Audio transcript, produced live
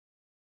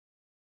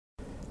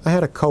I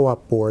had a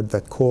co-op board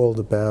that called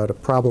about a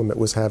problem it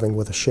was having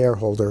with a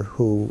shareholder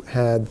who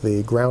had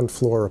the ground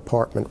floor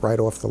apartment right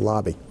off the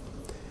lobby.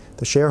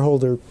 The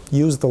shareholder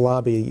used the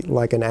lobby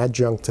like an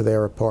adjunct to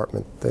their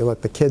apartment. They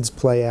let the kids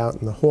play out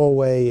in the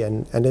hallway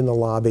and in the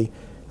lobby.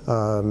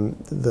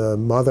 The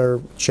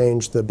mother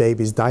changed the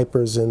baby's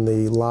diapers in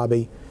the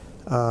lobby.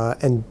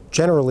 And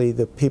generally,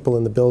 the people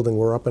in the building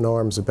were up in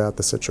arms about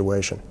the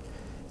situation.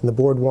 And the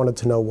board wanted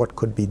to know what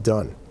could be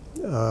done.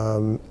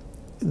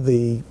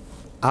 The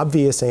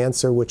obvious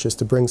answer, which is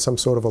to bring some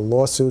sort of a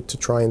lawsuit to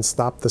try and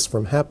stop this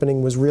from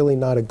happening, was really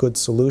not a good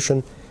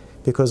solution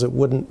because it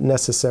wouldn't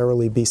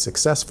necessarily be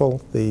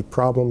successful. The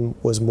problem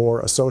was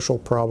more a social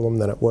problem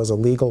than it was a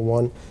legal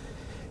one.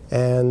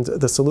 And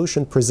the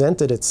solution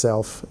presented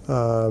itself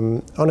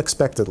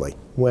unexpectedly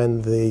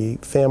when the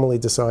family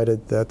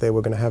decided that they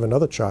were going to have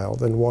another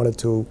child and wanted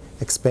to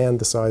expand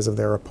the size of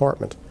their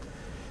apartment.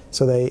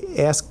 So they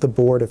asked the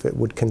board if it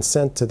would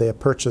consent to their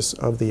purchase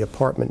of the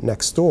apartment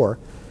next door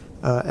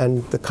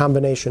and the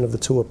combination of the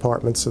two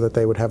apartments so that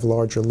they would have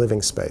larger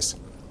living space.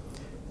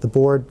 The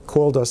board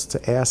called us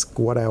to ask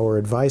what our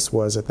advice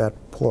was at that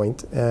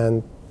point,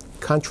 and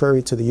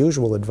contrary to the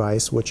usual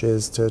advice, which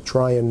is to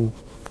try and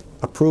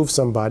approve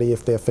somebody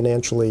if they're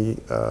financially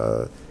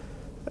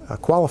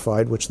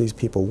qualified, which these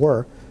people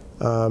were,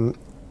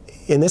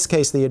 in this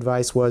case the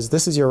advice was,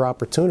 this is your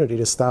opportunity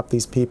to stop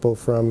these people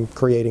from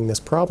creating this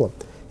problem.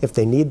 If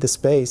they need the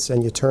space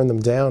and you turn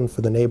them down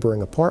for the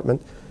neighboring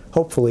apartment,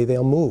 hopefully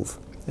they'll move.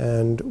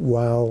 And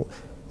while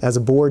as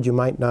a board you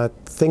might not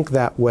think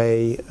that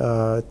way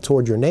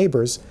toward your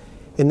neighbors,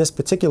 in this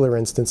particular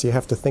instance you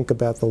have to think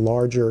about the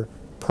larger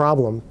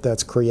problem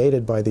that's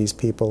created by these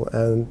people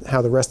and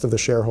how the rest of the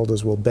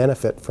shareholders will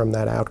benefit from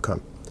that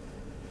outcome.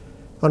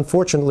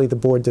 Unfortunately, the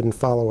board didn't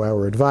follow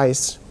our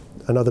advice.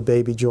 Another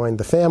baby joined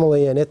the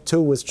family, and it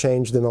too was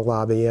changed in the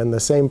lobby, and the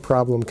same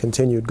problem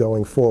continued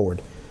going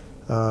forward.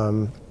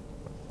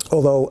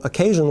 Although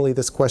occasionally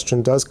this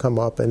question does come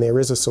up, and there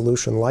is a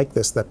solution like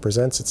this that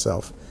presents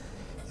itself.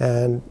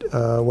 And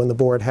when the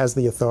board has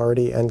the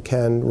authority and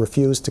can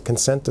refuse to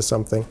consent to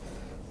something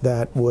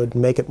that would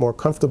make it more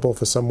comfortable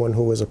for someone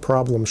who is a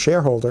problem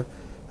shareholder,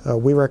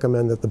 we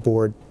recommend that the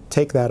board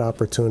take that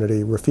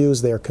opportunity,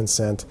 refuse their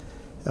consent,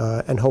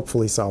 and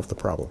hopefully solve the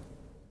problem.